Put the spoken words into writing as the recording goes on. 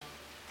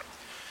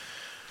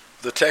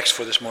The text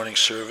for this morning's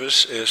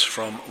service is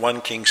from 1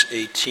 Kings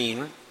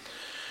 18,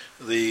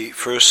 the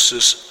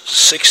verses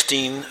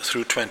 16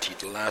 through 20,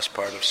 the last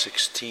part of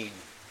 16.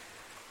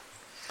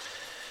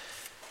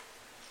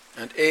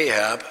 And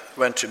Ahab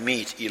went to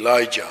meet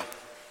Elijah.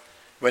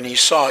 When he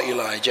saw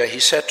Elijah, he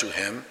said to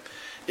him,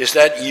 "Is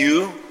that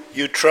you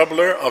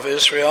troubler of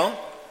Israel?"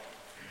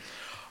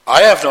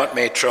 "I have not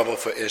made trouble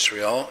for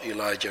Israel,"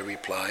 Elijah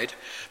replied,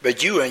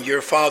 "but you and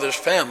your father's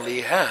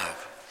family have.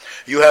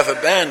 You have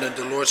abandoned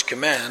the Lord's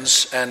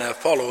commands and have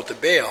followed the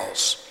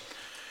Baals.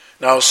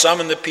 Now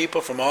summon the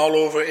people from all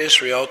over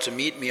Israel to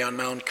meet me on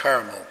Mount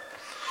Carmel,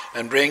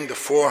 and bring the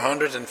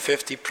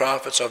 450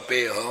 prophets of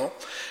Baal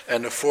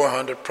and the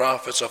 400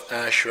 prophets of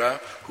Asherah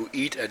who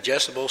eat at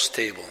Jezebel's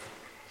table."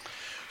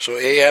 So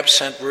Ahab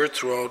sent word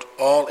throughout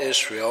all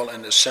Israel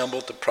and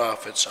assembled the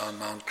prophets on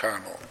Mount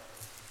Carmel.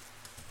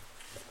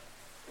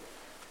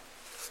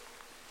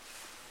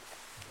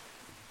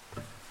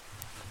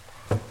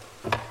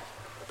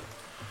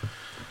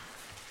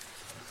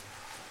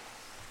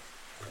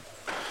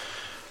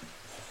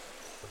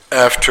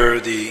 After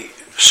the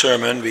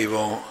sermon, we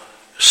will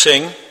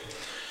sing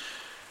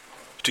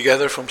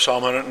together from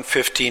Psalm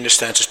 115, the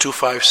stanzas 2,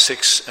 5,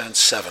 6, and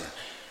 7.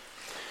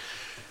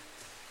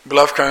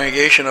 Beloved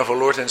congregation of our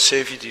Lord and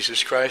Savior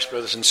Jesus Christ,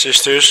 brothers and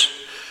sisters,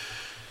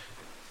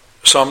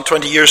 some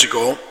 20 years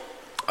ago,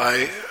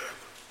 I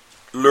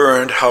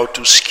learned how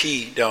to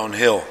ski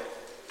downhill.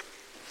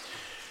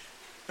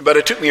 But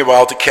it took me a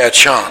while to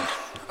catch on.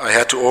 I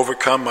had to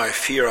overcome my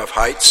fear of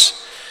heights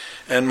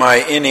and my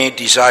innate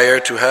desire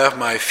to have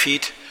my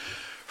feet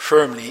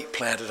firmly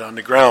planted on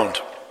the ground.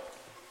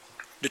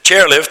 The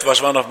chairlift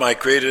was one of my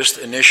greatest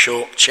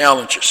initial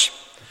challenges.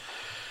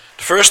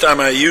 The first time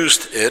I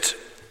used it,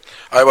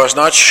 I was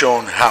not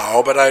shown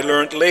how, but I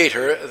learned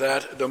later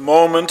that the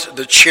moment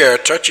the chair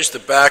touches the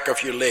back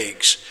of your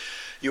legs,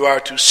 you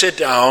are to sit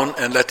down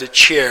and let the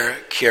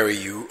chair carry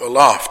you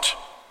aloft.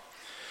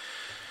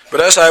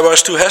 But as I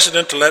was too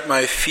hesitant to let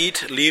my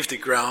feet leave the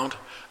ground,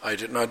 I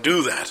did not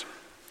do that.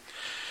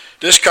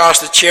 This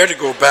caused the chair to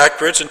go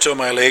backwards until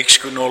my legs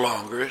could no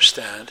longer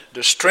stand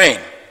the strain.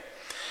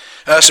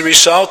 As a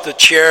result, the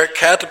chair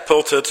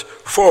catapulted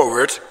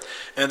forward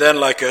and then,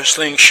 like a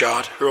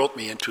slingshot, hurled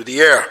me into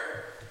the air.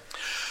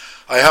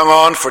 I hung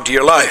on for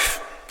dear life.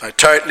 I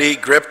tightly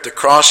gripped the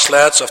cross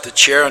slats of the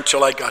chair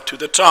until I got to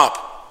the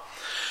top.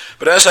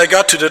 But as I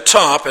got to the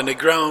top and the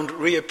ground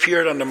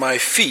reappeared under my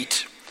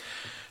feet,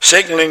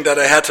 signaling that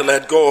I had to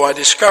let go, I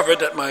discovered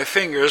that my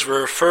fingers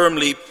were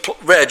firmly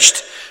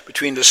wedged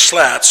between the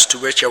slats to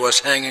which I was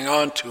hanging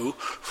on to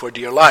for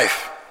dear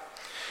life.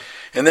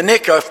 In the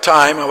nick of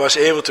time, I was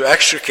able to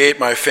extricate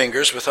my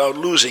fingers without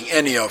losing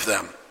any of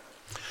them.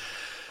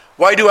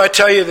 Why do I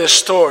tell you this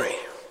story?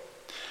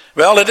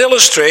 Well, it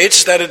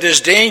illustrates that it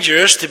is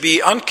dangerous to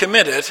be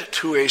uncommitted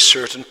to a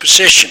certain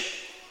position.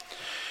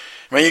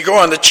 When you go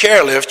on the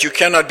chairlift, you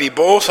cannot be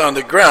both on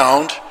the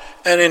ground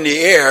and in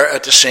the air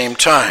at the same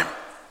time.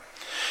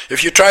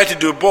 If you try to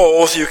do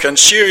both, you can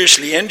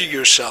seriously injure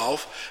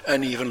yourself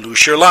and even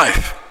lose your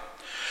life.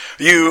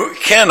 You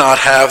cannot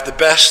have the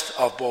best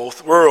of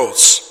both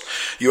worlds.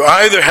 You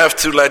either have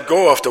to let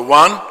go of the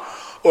one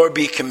or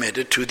be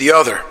committed to the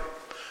other.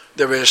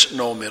 There is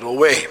no middle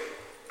way.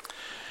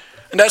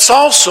 And that's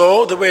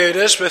also the way it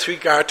is with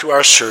regard to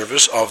our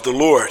service of the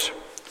Lord.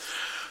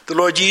 The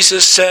Lord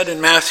Jesus said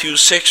in Matthew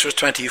 6, verse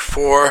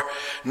 24,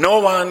 "No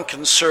one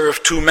can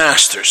serve two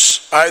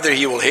masters. Either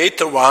he will hate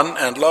the one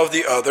and love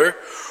the other,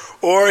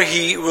 or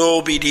he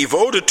will be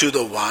devoted to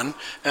the one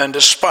and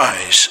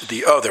despise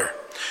the other.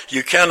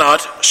 You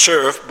cannot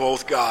serve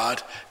both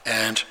God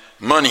and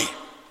money."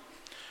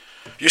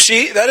 You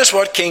see, that is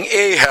what King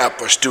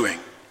Ahab was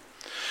doing.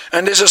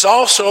 And this is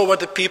also what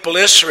the people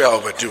of Israel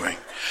were doing.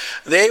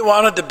 They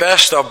wanted the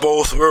best of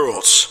both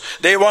worlds.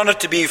 They wanted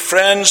to be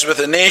friends with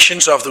the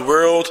nations of the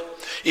world,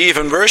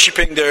 even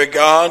worshiping their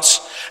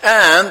gods,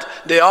 and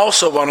they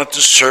also wanted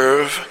to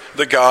serve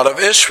the God of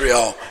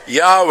Israel,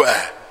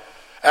 Yahweh.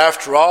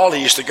 After all,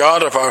 he's the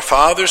God of our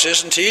fathers,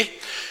 isn't he?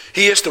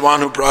 He is the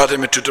one who brought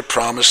them into the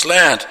promised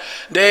land.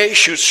 They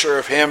should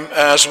serve him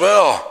as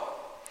well.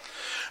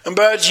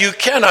 But you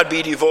cannot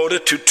be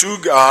devoted to two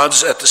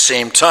gods at the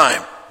same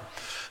time.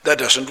 That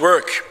doesn't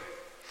work.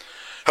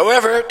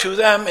 However, to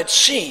them it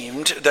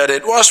seemed that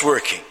it was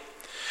working.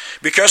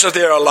 Because of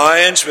their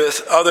alliance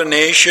with other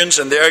nations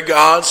and their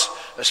gods,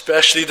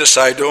 especially the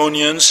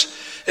Sidonians,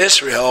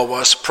 Israel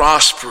was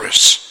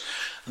prosperous.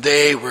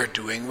 They were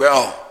doing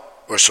well,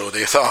 or so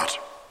they thought.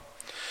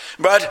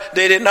 But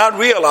they did not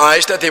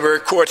realize that they were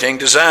courting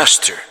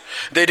disaster.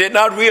 They did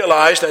not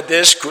realize that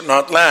this could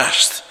not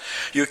last.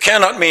 You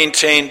cannot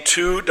maintain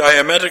two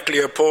diametrically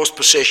opposed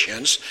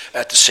positions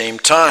at the same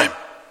time.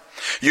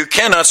 You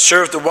cannot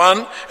serve the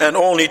one and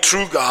only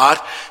true God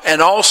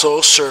and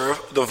also serve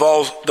the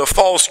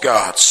false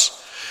gods.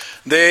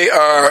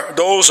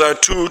 Those are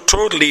two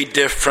totally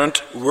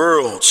different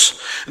worlds.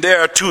 They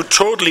are two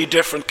totally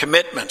different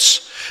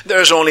commitments.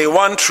 There is only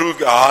one true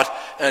God,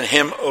 and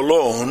him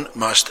alone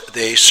must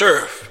they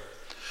serve.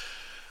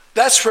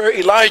 That's where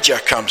Elijah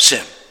comes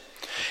in.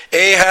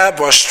 Ahab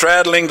was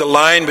straddling the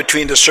line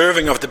between the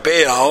serving of the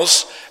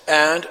Baals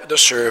and the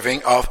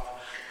serving of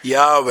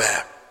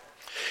Yahweh.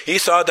 He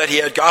thought that he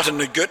had gotten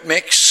a good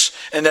mix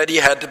and that he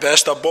had the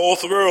best of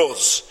both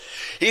worlds.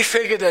 He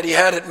figured that he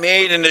had it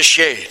made in the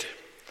shade.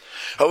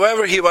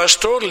 However, he was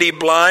totally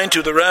blind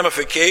to the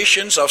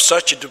ramifications of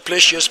such a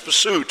duplicitous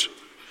pursuit.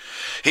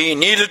 He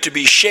needed to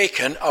be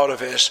shaken out of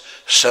his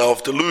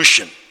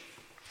self-delusion.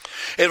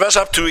 It was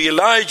up to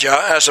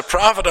Elijah as a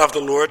prophet of the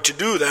Lord to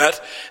do that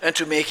and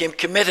to make him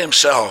commit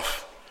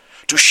himself,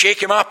 to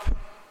shake him up.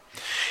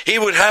 He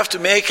would have to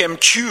make him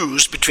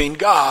choose between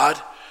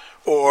God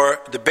or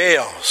the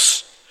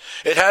Baals.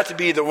 It had to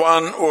be the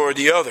one or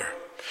the other.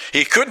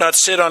 He could not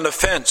sit on the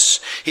fence.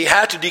 He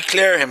had to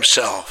declare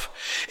himself.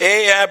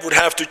 Ahab would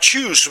have to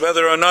choose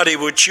whether or not he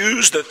would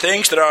choose the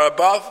things that are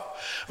above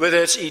with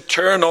its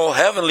eternal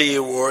heavenly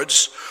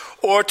rewards,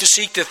 or to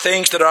seek the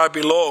things that are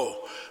below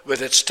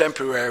with its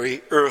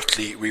temporary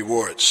earthly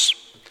rewards.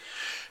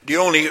 The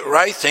only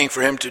right thing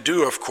for him to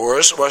do, of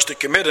course, was to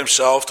commit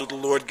himself to the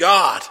Lord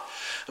God.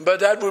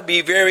 But that would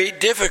be very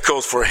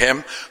difficult for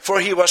him, for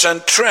he was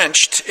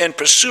entrenched in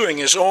pursuing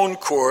his own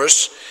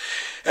course,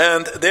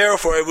 and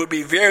therefore it would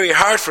be very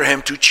hard for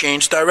him to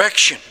change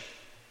direction.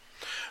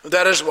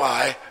 That is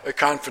why a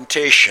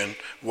confrontation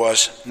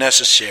was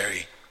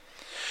necessary.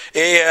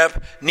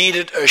 Ahab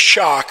needed a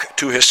shock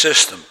to his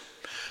system.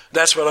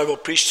 That's what I will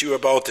preach to you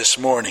about this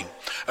morning.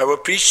 I will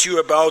preach to you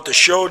about the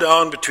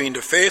showdown between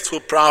the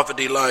faithful prophet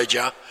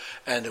Elijah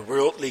and the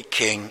worldly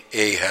king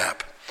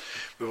Ahab.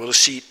 We will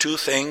see two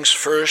things.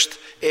 First,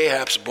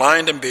 Ahab's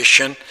blind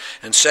ambition,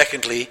 and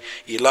secondly,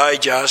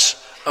 Elijah's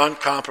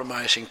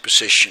uncompromising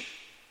position.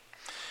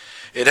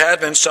 It had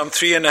been some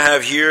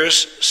 3.5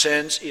 years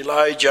since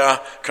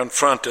Elijah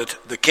confronted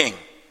the king.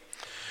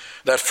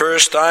 That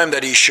first time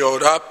that he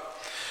showed up,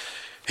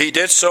 he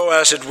did so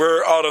as it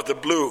were out of the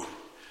blue,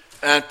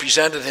 and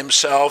presented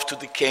himself to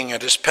the king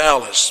at his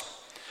palace.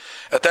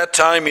 At that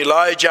time,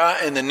 Elijah,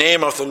 in the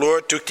name of the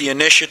Lord, took the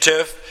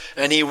initiative,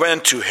 and he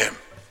went to him.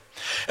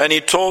 And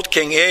he told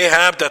King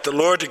Ahab that the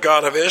Lord, the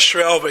God of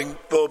Israel,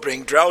 will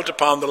bring drought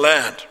upon the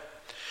land.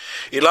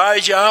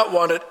 Elijah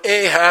wanted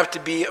Ahab to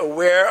be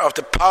aware of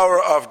the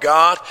power of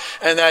God,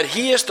 and that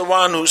he is the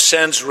one who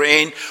sends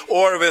rain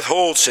or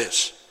withholds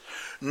it.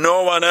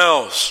 No one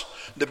else.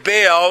 The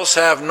Baals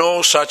have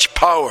no such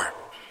power.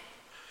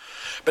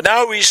 But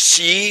now we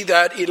see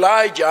that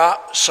Elijah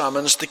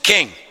summons the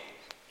king.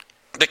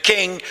 The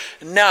king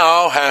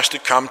now has to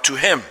come to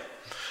him.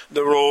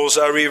 The roles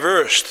are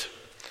reversed.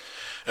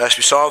 As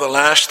we saw the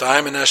last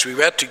time, and as we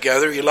read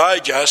together,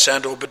 Elijah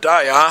sent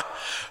Obadiah,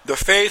 the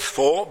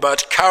faithful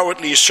but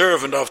cowardly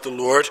servant of the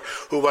Lord,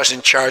 who was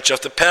in charge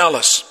of the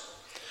palace.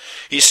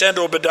 He sent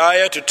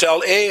Obadiah to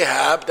tell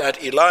Ahab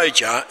that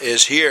Elijah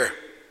is here.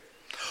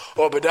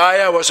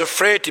 Obadiah was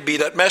afraid to be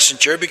that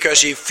messenger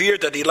because he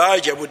feared that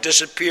Elijah would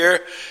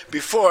disappear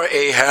before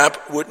Ahab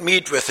would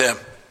meet with him.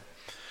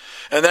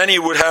 And then he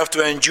would have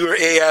to endure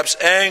Ahab's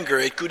anger.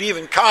 It could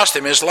even cost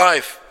him his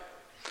life.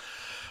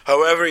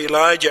 However,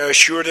 Elijah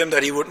assured him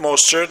that he would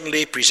most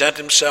certainly present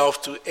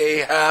himself to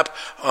Ahab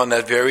on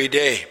that very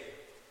day.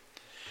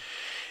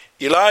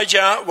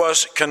 Elijah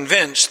was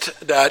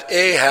convinced that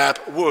Ahab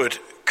would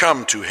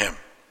come to him.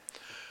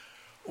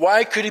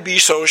 Why could he be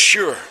so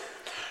sure?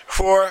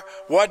 For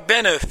what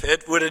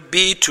benefit would it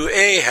be to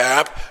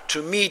Ahab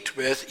to meet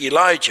with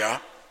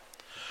Elijah?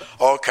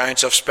 All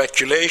kinds of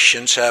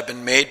speculations have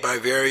been made by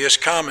various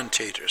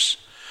commentators.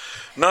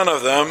 None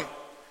of them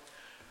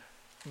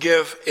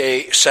give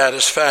a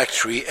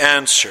satisfactory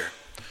answer.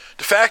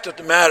 The fact of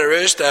the matter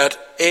is that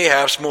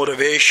Ahab's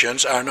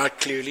motivations are not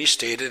clearly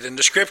stated in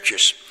the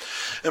scriptures.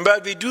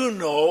 But we do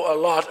know a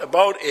lot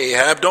about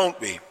Ahab, don't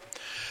we?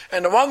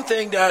 And the one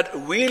thing that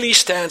really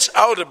stands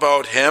out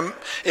about him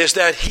is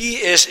that he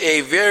is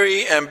a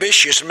very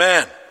ambitious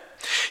man.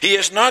 He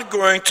is not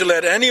going to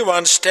let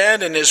anyone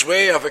stand in his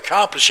way of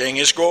accomplishing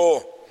his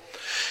goal.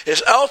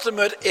 His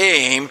ultimate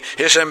aim,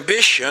 his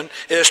ambition,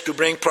 is to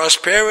bring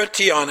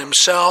prosperity on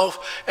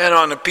himself and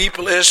on the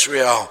people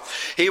Israel.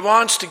 He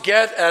wants to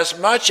get as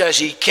much as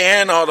he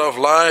can out of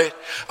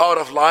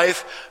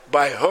life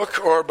by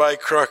hook or by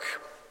crook.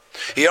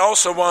 He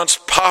also wants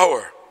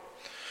power.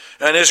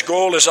 And his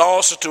goal is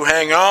also to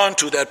hang on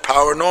to that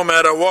power no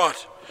matter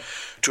what.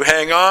 To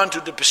hang on to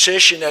the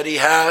position that he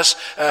has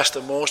as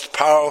the most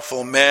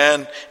powerful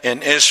man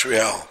in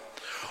Israel,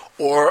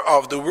 or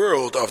of the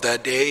world of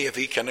that day if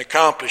he can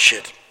accomplish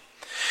it.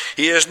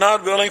 He is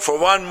not willing for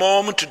one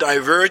moment to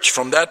diverge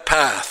from that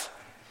path.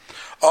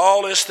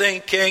 All his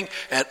thinking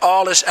and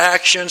all his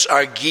actions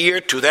are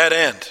geared to that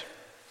end.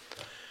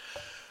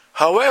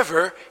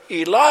 However,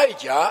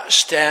 Elijah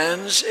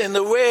stands in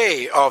the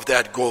way of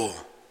that goal.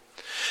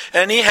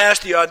 And he has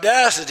the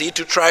audacity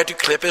to try to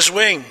clip his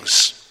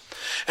wings.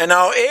 And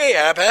now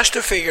Ahab has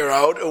to figure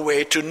out a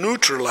way to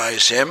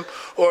neutralize him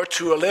or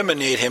to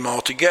eliminate him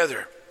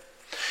altogether.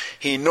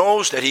 He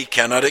knows that he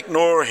cannot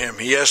ignore him.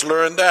 He has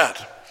learned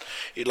that.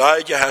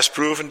 Elijah has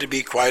proven to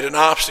be quite an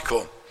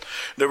obstacle.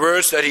 The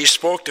words that he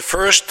spoke the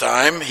first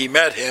time he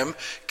met him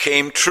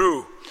came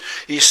true.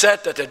 He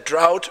said that the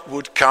drought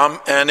would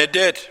come, and it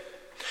did.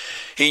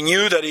 He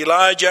knew that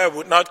Elijah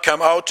would not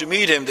come out to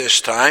meet him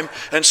this time,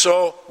 and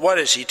so what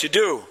is he to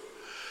do?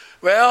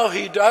 Well,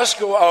 he does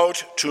go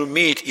out to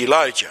meet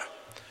Elijah.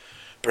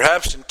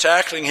 Perhaps in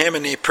tackling him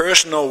in a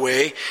personal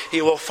way,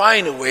 he will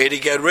find a way to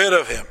get rid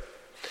of him.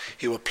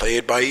 He will play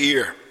it by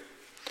ear.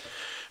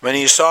 When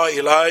he saw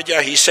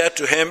Elijah, he said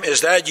to him,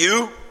 "Is that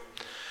you?"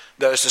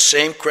 That is the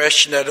same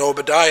question that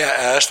Obadiah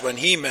asked when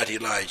he met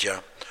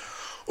Elijah.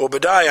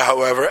 Obadiah,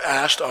 however,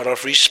 asked out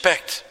of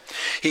respect.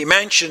 He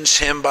mentions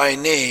him by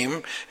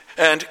name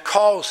and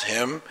calls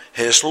him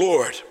his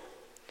Lord.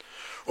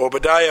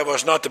 Obadiah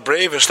was not the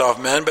bravest of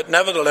men, but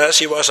nevertheless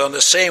he was on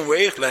the same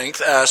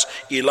wavelength as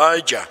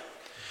Elijah.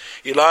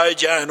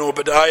 Elijah and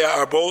Obadiah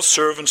are both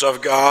servants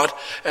of God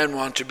and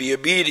want to be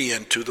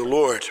obedient to the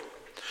Lord.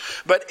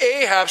 But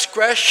Ahab's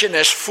question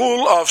is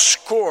full of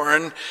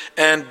scorn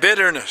and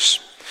bitterness.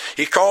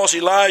 He calls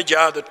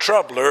Elijah the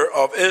troubler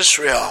of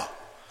Israel.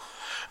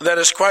 That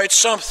is quite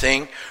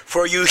something,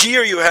 for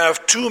here you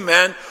have two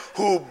men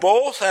who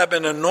both have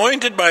been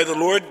anointed by the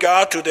Lord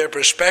God to their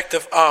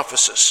respective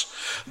offices,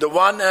 the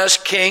one as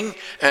king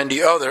and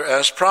the other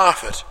as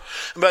prophet.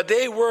 But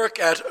they work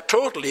at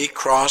totally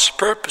cross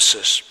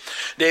purposes.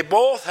 They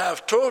both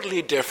have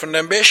totally different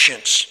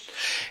ambitions.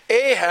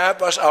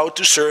 Ahab was out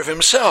to serve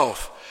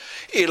himself.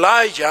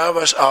 Elijah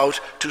was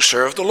out to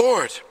serve the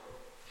Lord.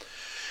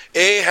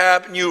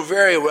 Ahab knew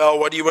very well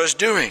what he was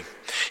doing.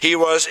 He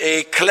was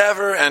a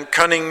clever and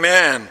cunning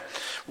man,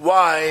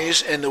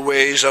 wise in the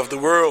ways of the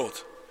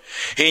world.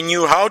 He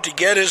knew how to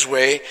get his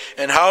way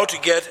and how to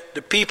get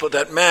the people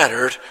that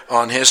mattered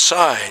on his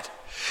side.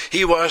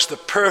 He was the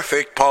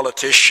perfect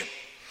politician.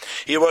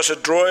 He was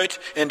adroit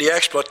in the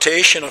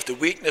exploitation of the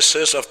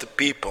weaknesses of the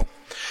people.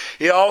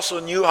 He also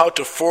knew how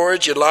to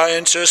forge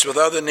alliances with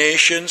other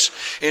nations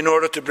in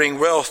order to bring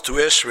wealth to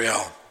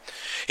Israel.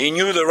 He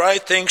knew the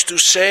right things to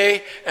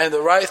say and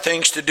the right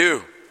things to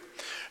do.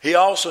 He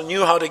also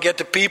knew how to get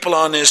the people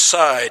on his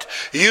side.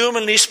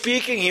 Humanly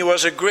speaking, he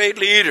was a great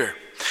leader.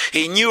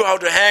 He knew how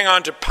to hang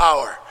on to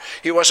power.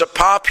 He was a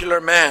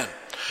popular man.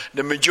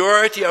 The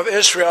majority of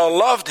Israel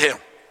loved him.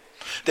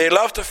 They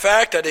loved the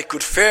fact that they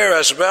could fare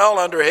as well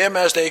under him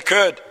as they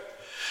could.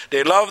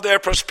 They loved their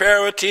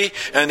prosperity,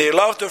 and they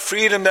loved the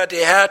freedom that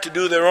they had to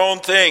do their own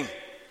thing.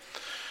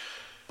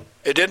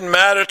 It didn't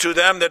matter to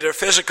them that their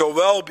physical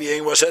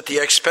well-being was at the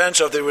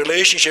expense of their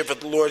relationship with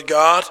the Lord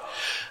God.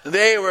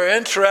 They were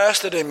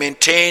interested in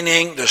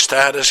maintaining the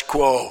status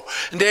quo.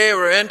 They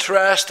were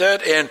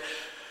interested in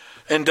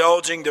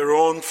indulging their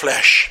own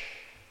flesh.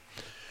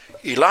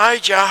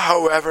 Elijah,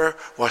 however,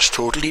 was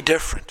totally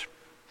different.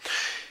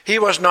 He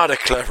was not a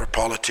clever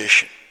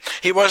politician.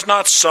 He was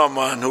not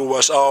someone who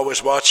was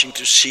always watching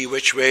to see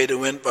which way the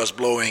wind was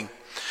blowing.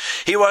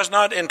 He was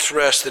not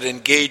interested in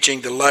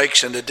gauging the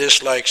likes and the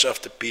dislikes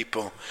of the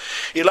people.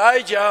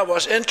 Elijah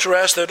was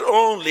interested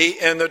only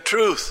in the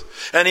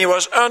truth, and he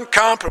was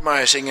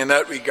uncompromising in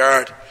that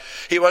regard.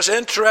 He was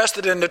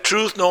interested in the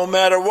truth no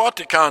matter what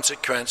the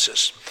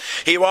consequences.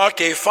 He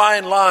walked a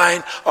fine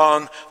line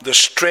on the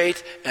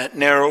straight and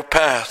narrow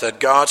path that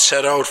God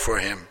set out for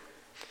him.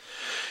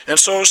 And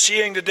so,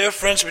 seeing the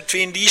difference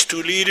between these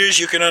two leaders,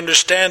 you can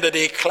understand that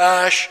a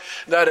clash,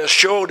 that a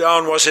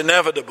showdown was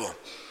inevitable.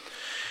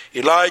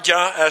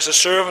 Elijah, as a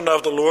servant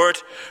of the Lord,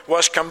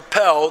 was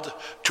compelled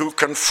to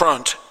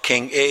confront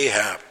King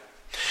Ahab.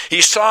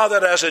 He saw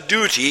that as a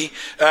duty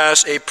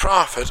as a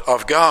prophet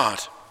of God.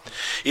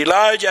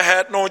 Elijah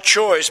had no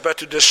choice but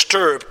to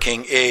disturb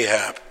King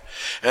Ahab.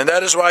 And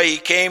that is why he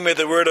came with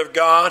the word of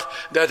God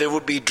that there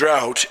would be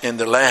drought in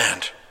the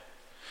land.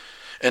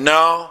 And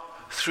now,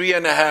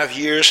 3.5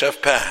 years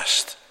have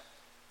passed.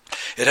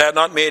 It had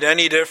not made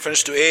any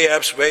difference to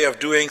Ahab's way of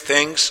doing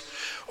things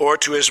or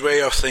to his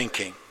way of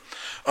thinking.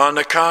 On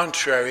the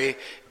contrary,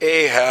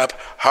 Ahab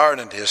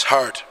hardened his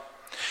heart.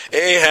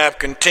 Ahab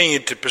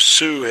continued to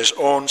pursue his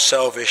own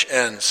selfish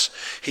ends.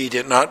 He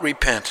did not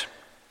repent.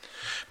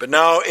 But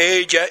now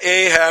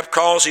Ahab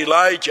calls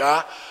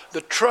Elijah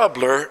the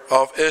troubler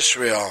of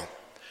Israel.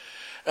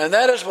 And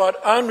that is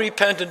what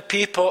unrepentant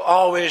people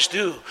always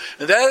do.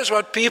 And that is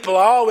what people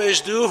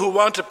always do who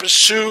want to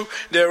pursue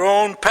their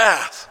own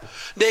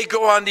path. They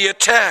go on the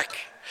attack.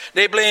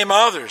 They blame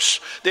others.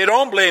 They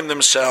don't blame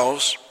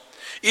themselves.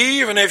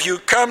 Even if you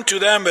come to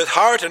them with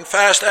hard and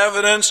fast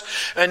evidence,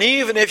 and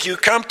even if you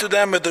come to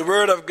them with the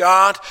word of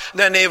God,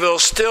 then they will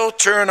still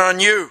turn on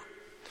you,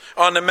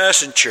 on the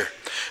messenger.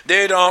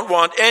 They don't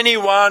want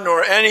anyone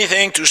or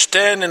anything to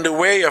stand in the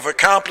way of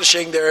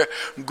accomplishing their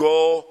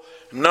goal,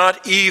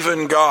 not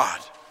even God.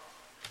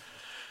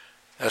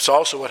 That's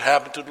also what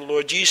happened to the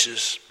Lord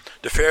Jesus.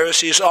 The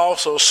Pharisees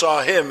also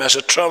saw him as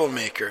a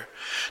troublemaker.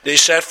 They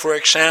said, for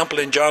example,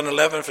 in John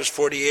 11, verse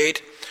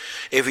 48,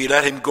 if we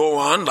let him go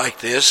on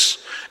like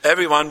this,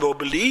 everyone will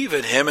believe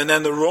in him, and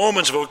then the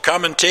Romans will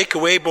come and take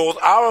away both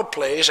our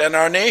place and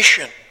our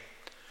nation.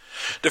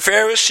 The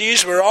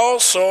Pharisees were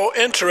also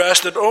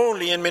interested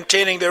only in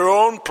maintaining their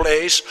own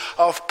place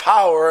of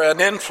power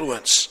and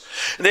influence.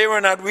 They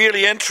were not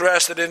really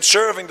interested in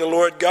serving the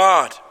Lord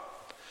God.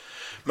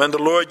 When the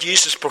Lord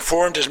Jesus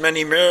performed his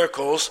many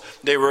miracles,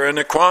 they were in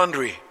a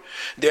quandary.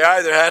 They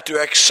either had to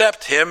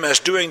accept him as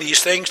doing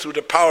these things through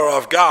the power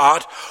of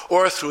God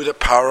or through the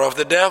power of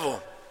the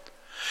devil.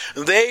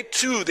 They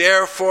too,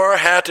 therefore,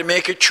 had to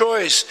make a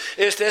choice.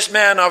 Is this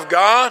man of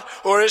God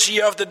or is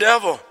he of the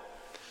devil?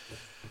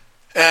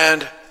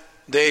 And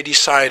they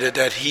decided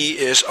that he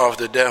is of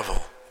the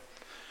devil.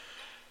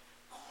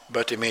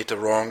 But they made the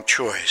wrong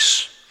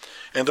choice.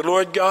 And the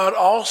Lord God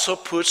also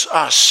puts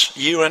us,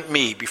 you and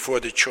me, before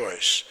the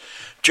choice,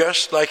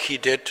 just like he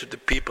did to the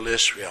people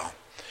Israel.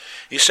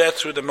 He said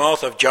through the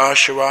mouth of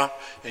Joshua,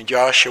 in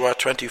Joshua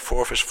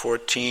 24, verse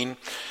 14,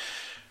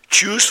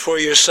 "Choose for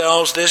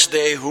yourselves this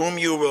day whom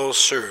you will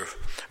serve,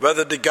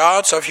 whether the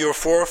gods of your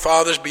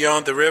forefathers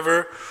beyond the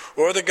river,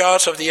 or the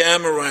gods of the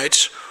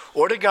Amorites,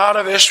 or the God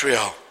of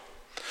Israel.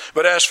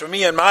 But as for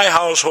me and my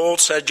household,"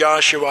 said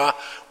Joshua,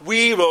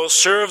 "we will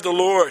serve the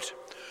Lord."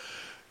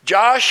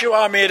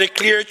 Joshua made a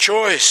clear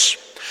choice.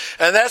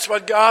 And that's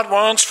what God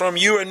wants from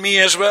you and me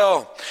as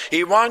well.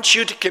 He wants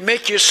you to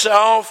commit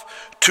yourself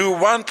to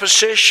one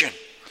position.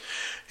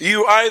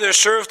 You either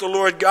serve the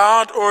Lord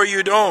God or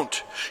you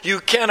don't. You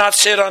cannot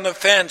sit on the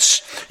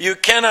fence. You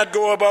cannot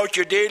go about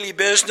your daily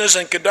business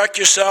and conduct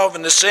yourself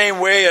in the same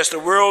way as the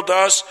world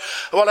does,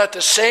 while at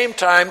the same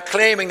time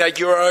claiming that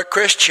you are a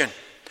Christian.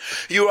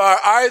 You are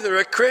either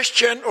a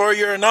Christian or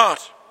you're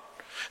not.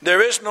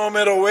 There is no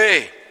middle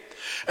way.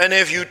 And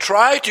if you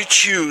try to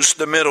choose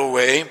the middle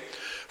way,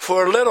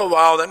 for a little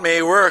while that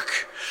may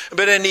work,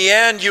 but in the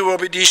end you will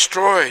be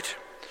destroyed.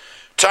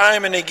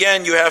 Time and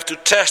again you have to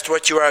test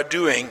what you are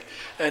doing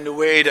and the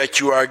way that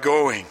you are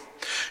going.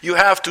 You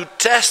have to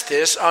test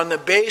this on the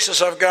basis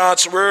of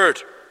God's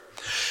word.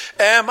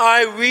 Am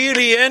I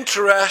really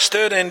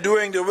interested in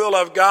doing the will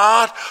of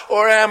God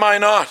or am I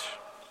not?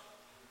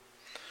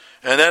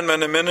 And then when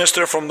the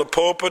minister from the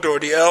pulpit or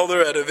the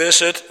elder at a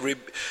visit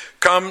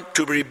come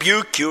to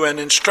rebuke you and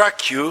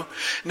instruct you,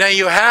 now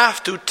you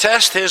have to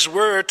test his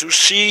word to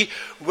see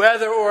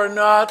whether or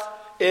not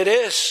it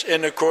is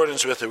in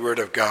accordance with the word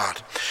of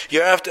God.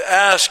 You have to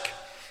ask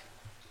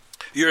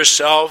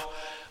yourself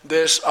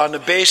this on the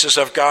basis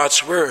of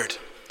God's word.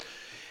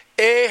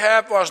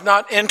 Ahab was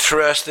not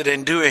interested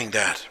in doing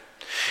that.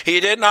 He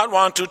did not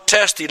want to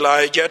test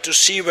Elijah to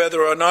see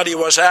whether or not he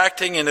was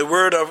acting with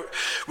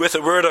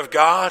the word of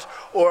God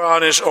or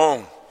on his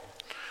own.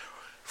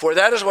 For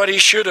that is what he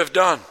should have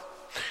done.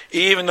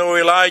 Even though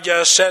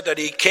Elijah said that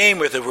he came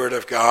with the word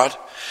of God,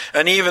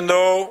 and even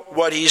though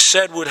what he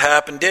said would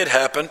happen did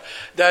happen,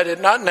 that did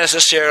not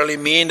necessarily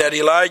mean that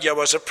Elijah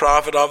was a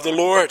prophet of the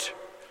Lord.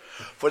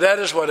 For that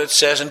is what it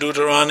says in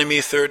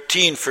Deuteronomy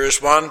 13,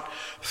 verse 1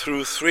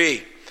 through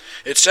 3.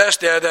 It says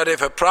there that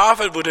if a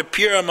prophet would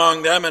appear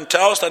among them and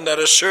tells them that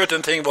a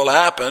certain thing will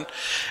happen,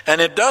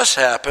 and it does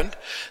happen,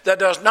 that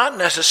does not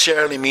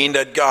necessarily mean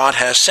that God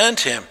has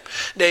sent him.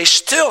 They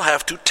still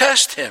have to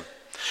test him.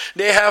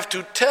 They have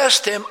to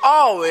test him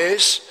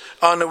always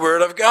on the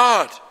word of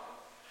God.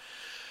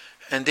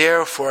 And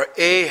therefore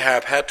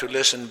Ahab had to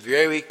listen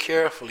very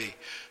carefully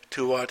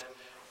to what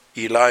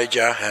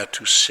Elijah had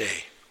to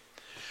say.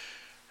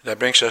 That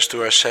brings us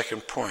to our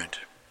second point.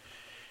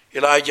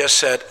 Elijah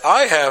said,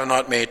 "I have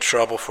not made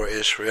trouble for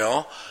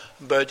Israel,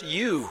 but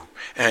you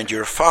and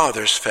your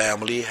father's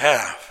family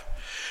have.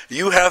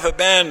 You have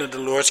abandoned the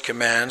Lord's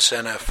commands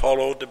and have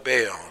followed the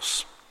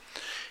Baals."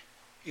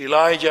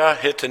 Elijah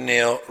hit the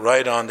nail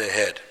right on the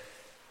head.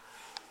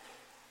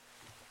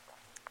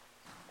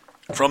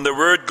 From the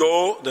word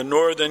go, the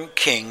northern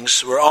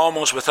kings were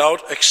almost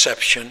without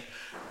exception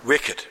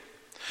wicked.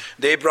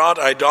 They brought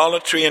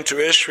idolatry into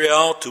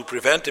Israel to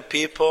prevent the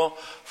people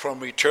from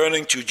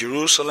returning to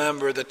Jerusalem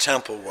where the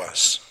temple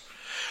was.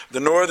 The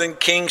northern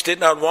kings did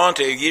not want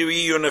a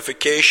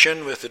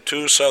reunification with the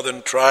two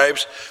southern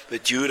tribes,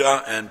 with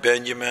Judah and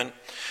Benjamin.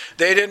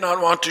 They did not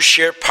want to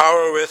share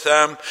power with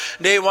them.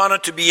 They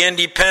wanted to be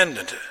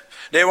independent.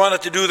 They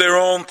wanted to do their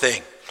own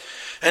thing.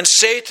 And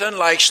Satan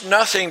likes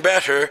nothing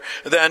better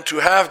than to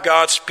have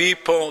God's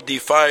people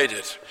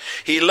divided.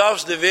 He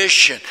loves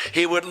division.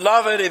 He would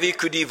love it if he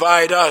could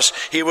divide us.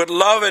 He would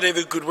love it if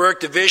he could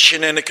work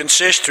division in the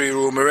consistory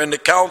room or in the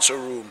council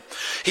room.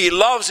 He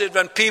loves it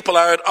when people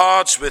are at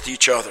odds with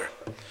each other.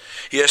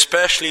 He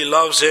especially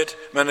loves it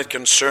when it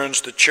concerns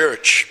the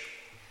church.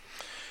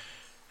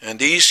 And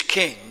these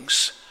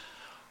kings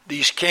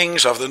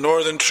of the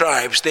northern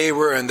tribes, they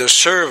were in the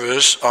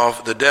service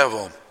of the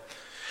devil.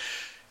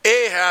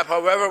 Ahab,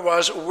 however,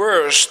 was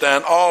worse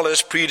than all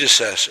his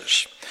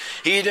predecessors.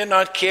 He did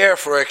not care,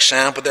 for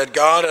example, that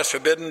God had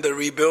forbidden the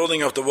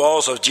rebuilding of the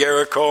walls of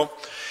Jericho.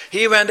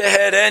 He went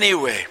ahead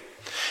anyway.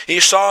 He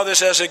saw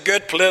this as a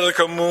good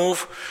political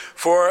move,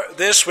 for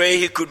this way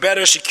he could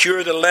better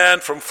secure the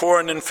land from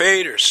foreign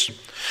invaders.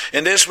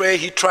 In this way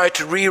he tried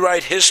to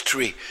rewrite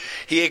history.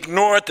 He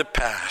ignored the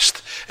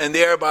past, and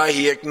thereby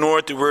he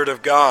ignored the word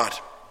of God.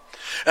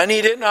 And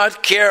he did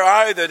not care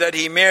either that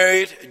he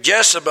married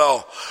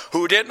Jezebel,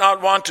 who did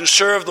not want to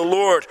serve the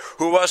Lord,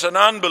 who was an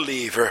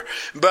unbeliever,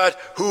 but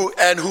who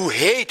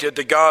hated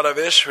the God of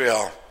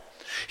Israel.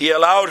 He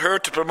allowed her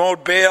to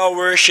promote Baal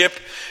worship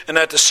and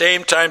at the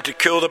same time to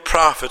kill the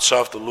prophets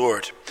of the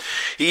Lord.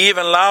 He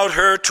even allowed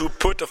her to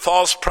put the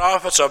false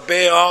prophets of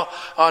Baal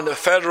on the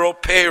federal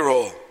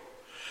payroll.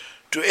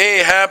 To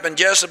Ahab and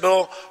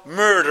Jezebel,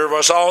 murder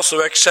was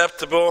also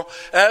acceptable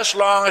as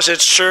long as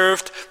it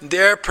served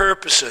their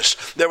purposes.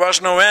 There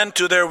was no end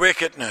to their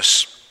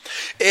wickedness.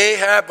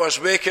 Ahab was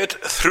wicked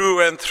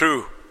through and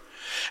through.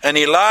 And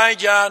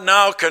Elijah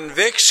now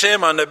convicts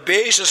him on the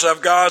basis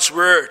of God's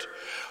word.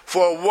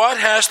 For what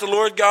has the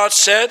Lord God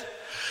said?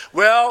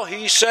 Well,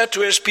 he said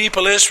to his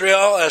people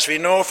Israel, as we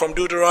know from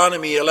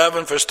Deuteronomy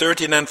 11, verse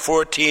 13 and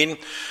 14,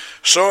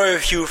 so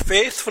if you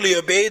faithfully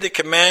obey the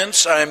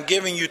commands I am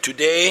giving you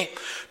today,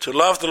 to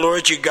love the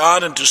Lord your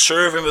God and to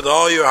serve him with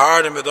all your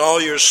heart and with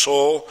all your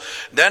soul,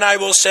 then I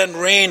will send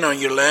rain on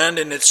your land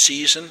in its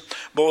season,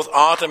 both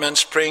autumn and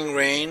spring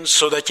rains,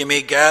 so that you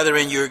may gather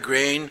in your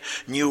grain,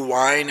 new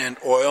wine and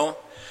oil.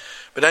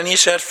 But then he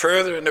said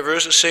further in the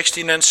verses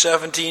 16 and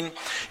 17,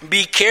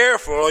 be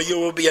careful or you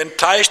will be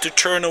enticed to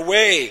turn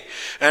away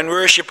and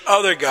worship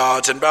other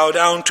gods and bow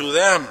down to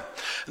them.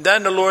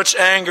 Then the Lord's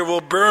anger will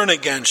burn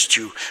against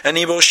you, and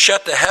he will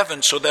shut the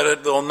heavens so that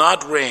it will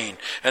not rain,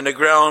 and the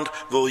ground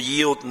will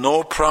yield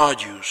no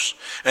produce,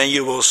 and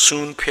you will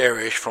soon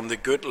perish from the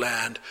good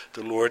land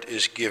the Lord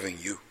is giving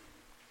you.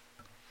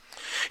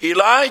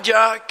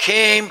 Elijah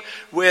came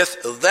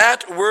with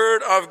that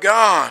word of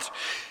God.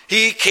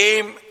 He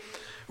came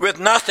with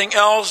nothing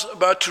else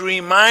but to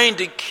remind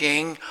the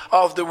king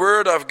of the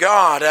word of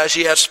God as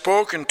he had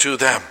spoken to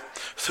them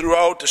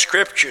throughout the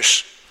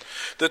scriptures.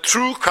 The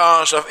true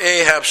cause of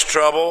Ahab's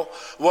trouble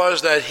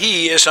was that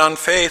he is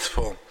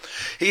unfaithful.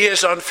 He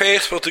is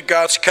unfaithful to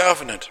God's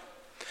covenant.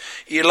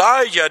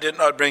 Elijah did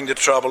not bring the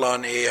trouble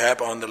on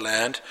Ahab on the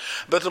land,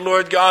 but the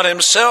Lord God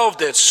himself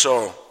did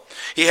so.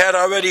 He had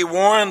already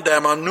warned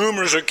them on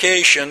numerous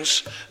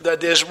occasions that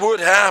this would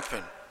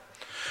happen.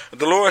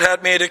 The Lord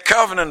had made a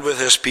covenant with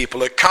his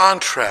people, a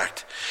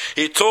contract.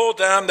 He told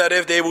them that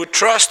if they would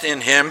trust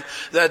in him,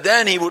 that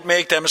then he would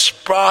make them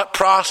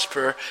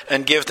prosper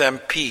and give them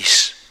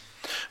peace.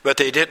 But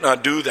they did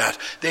not do that.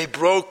 They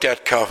broke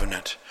that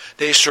covenant.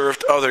 They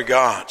served other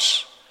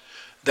gods.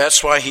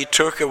 That's why he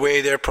took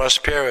away their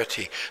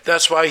prosperity.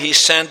 That's why he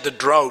sent the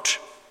drought.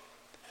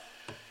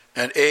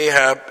 And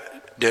Ahab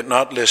did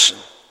not listen.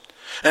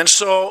 And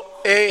so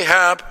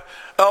Ahab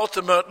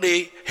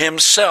ultimately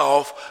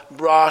himself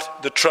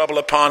brought the trouble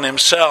upon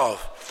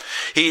himself.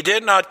 He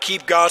did not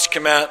keep God's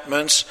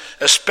commandments,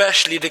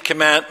 especially the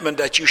commandment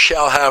that you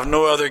shall have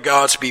no other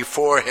gods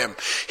before him.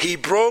 He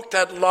broke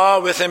that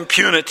law with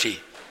impunity.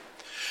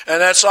 And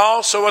that's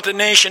also what the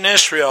nation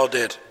Israel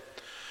did.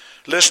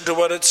 Listen to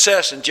what it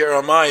says in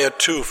Jeremiah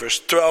 2, verse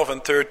 12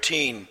 and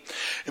 13.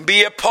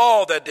 Be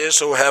appalled at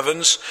this, O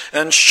heavens,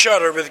 and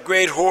shudder with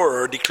great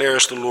horror,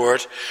 declares the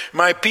Lord.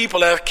 My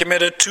people have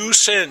committed two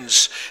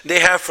sins. They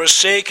have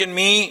forsaken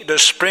me, the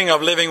spring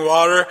of living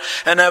water,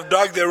 and have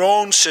dug their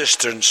own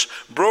cisterns,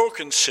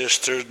 broken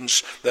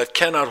cisterns that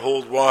cannot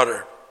hold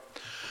water.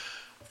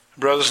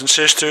 Brothers and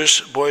sisters,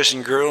 boys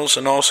and girls,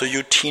 and also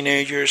you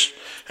teenagers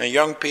and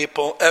young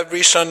people,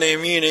 every Sunday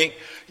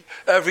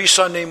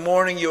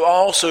morning you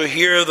also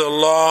hear the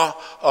law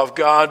of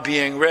God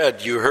being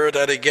read. You heard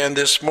that again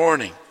this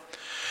morning.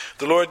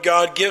 The Lord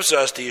God gives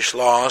us these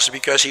laws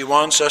because he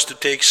wants us to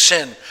take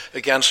sin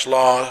against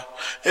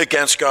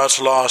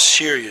God's law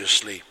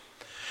seriously.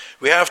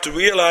 We have to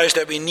realize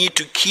that we need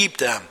to keep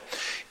them,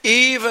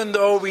 even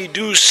though we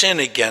do sin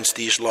against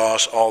these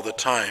laws all the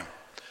time.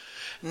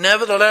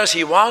 Nevertheless,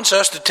 he wants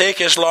us to take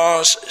his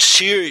laws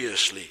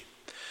seriously.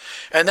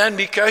 And then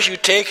because you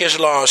take his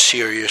laws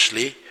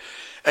seriously,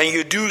 and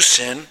you do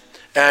sin,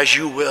 as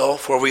you will,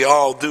 for we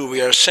all do,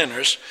 we are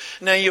sinners,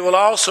 then you will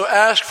also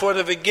ask for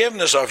the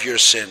forgiveness of your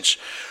sins.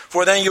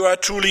 For then you are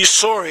truly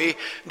sorry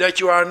that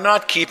you are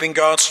not keeping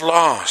God's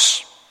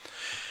laws.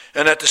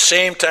 And at the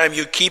same time,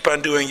 you keep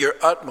on doing your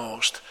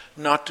utmost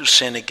not to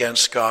sin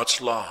against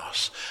God's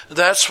laws.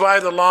 That's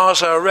why the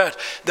laws are read.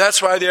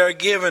 That's why they are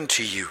given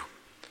to you.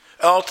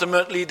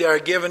 Ultimately, they are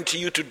given to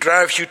you to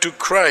drive you to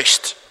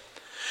Christ.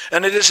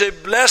 And it is a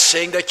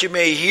blessing that you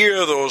may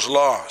hear those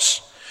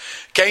laws.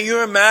 Can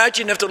you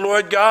imagine if the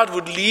Lord God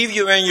would leave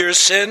you in your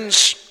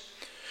sins?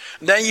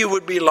 Then you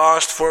would be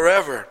lost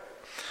forever.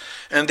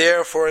 And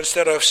therefore,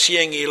 instead of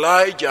seeing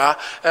Elijah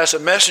as a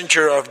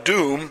messenger of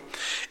doom,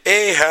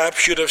 Ahab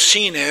should have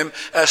seen him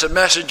as a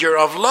messenger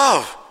of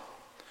love.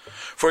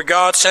 For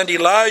God sent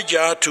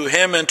Elijah to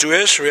him and to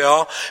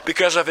Israel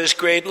because of his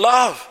great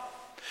love.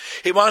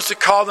 He wants to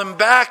call them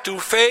back to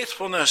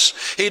faithfulness.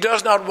 He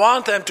does not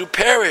want them to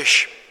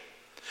perish.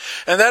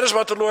 And that is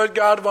what the Lord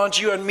God wants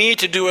you and me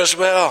to do as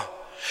well.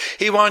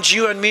 He wants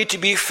you and me to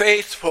be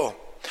faithful.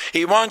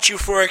 He wants you,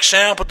 for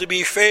example, to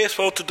be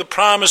faithful to the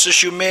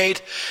promises you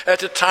made at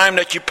the time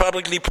that you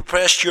publicly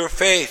professed your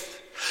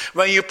faith.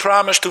 When you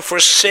promised to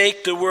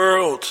forsake the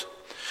world.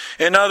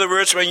 In other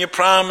words, when you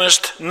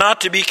promised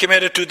not to be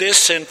committed to this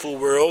sinful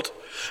world,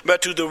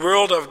 but to the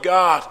world of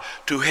God,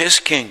 to his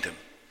kingdom.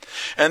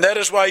 And that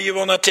is why you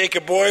will not take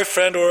a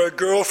boyfriend or a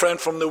girlfriend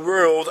from the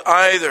world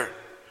either.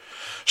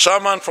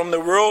 Someone from the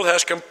world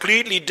has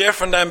completely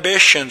different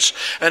ambitions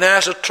and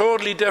has a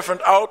totally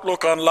different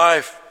outlook on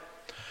life.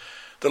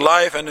 The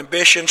life and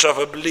ambitions of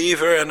a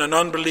believer and an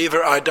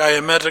unbeliever are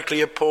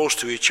diametrically opposed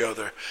to each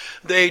other.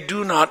 They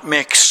do not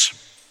mix.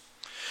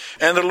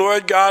 And the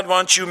Lord God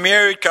wants you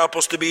married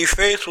couples to be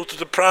faithful to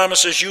the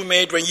promises you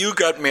made when you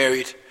got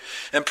married,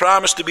 and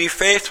promise to be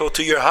faithful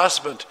to your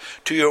husband,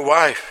 to your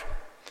wife.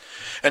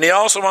 And he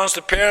also wants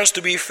the parents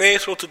to be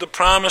faithful to the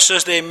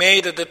promises they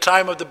made at the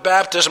time of the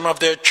baptism of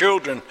their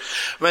children,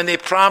 when they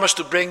promised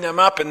to bring them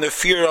up in the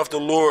fear of the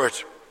Lord.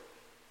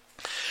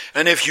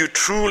 And if you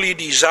truly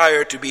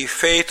desire to be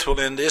faithful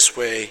in this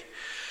way,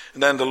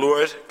 then the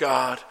Lord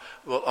God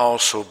will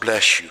also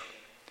bless you.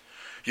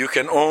 You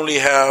can only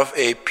have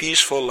a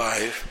peaceful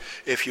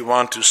life if you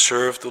want to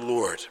serve the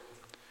Lord.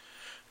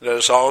 That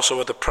is also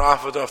what the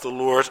prophet of the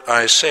Lord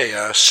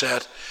Isaiah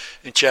said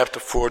in chapter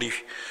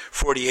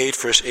 48,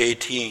 verse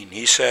 18.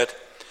 He said,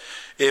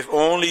 "If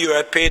only you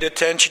had paid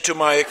attention to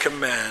my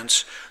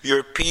commands,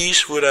 your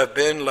peace would have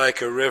been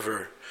like a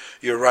river,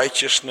 your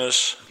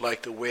righteousness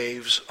like the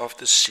waves of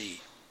the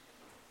sea."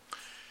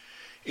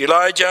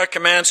 Elijah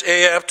commands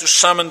Ahab to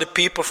summon the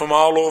people from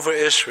all over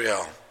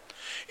Israel.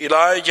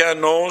 Elijah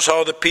knows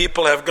how the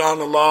people have gone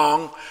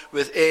along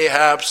with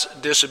Ahab's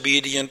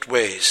disobedient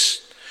ways,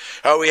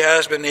 how he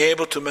has been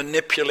able to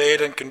manipulate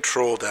and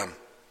control them.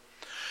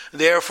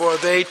 Therefore,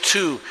 they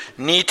too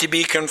need to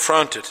be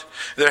confronted.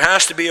 There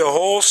has to be a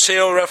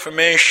wholesale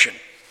reformation.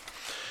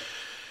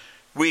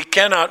 We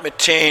cannot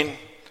maintain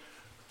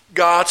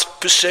God's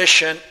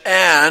position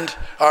and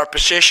our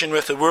position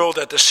with the world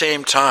at the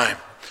same time.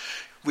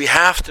 We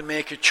have to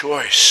make a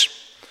choice.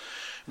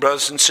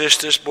 Brothers and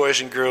sisters,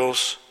 boys and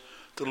girls,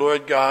 the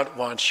Lord God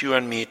wants you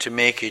and me to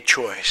make a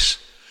choice,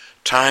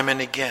 time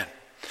and again.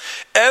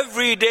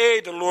 Every day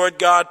the Lord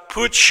God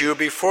puts you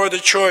before the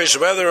choice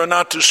whether or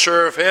not to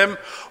serve him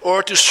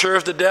or to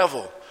serve the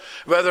devil.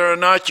 Whether or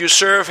not you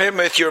serve him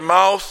with your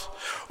mouth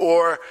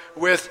or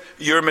with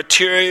your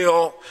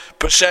material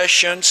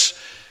possessions.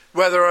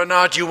 Whether or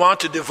not you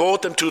want to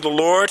devote them to the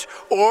Lord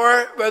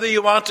or whether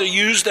you want to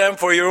use them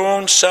for your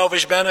own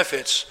selfish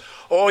benefits.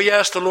 Oh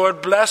yes, the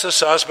Lord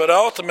blesses us, but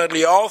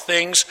ultimately all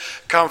things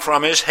come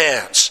from his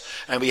hands.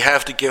 And we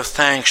have to give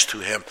thanks to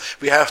him.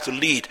 We have to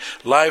lead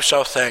lives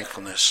of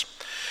thankfulness.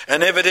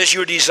 And if it is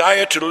your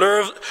desire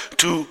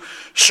to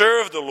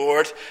serve the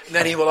Lord,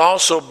 then he will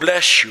also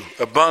bless you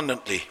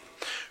abundantly.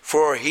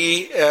 For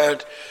he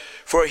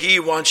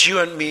wants you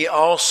and me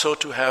also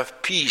to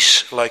have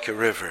peace like a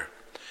river.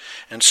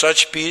 And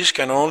such peace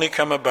can only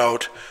come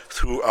about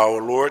through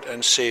our Lord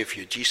and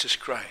Savior, Jesus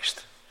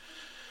Christ.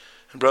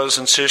 And brothers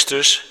and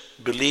sisters,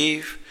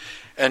 believe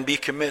and be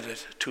committed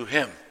to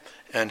him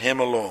and him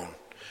alone,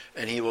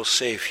 and he will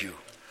save you.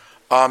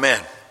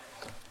 Amen.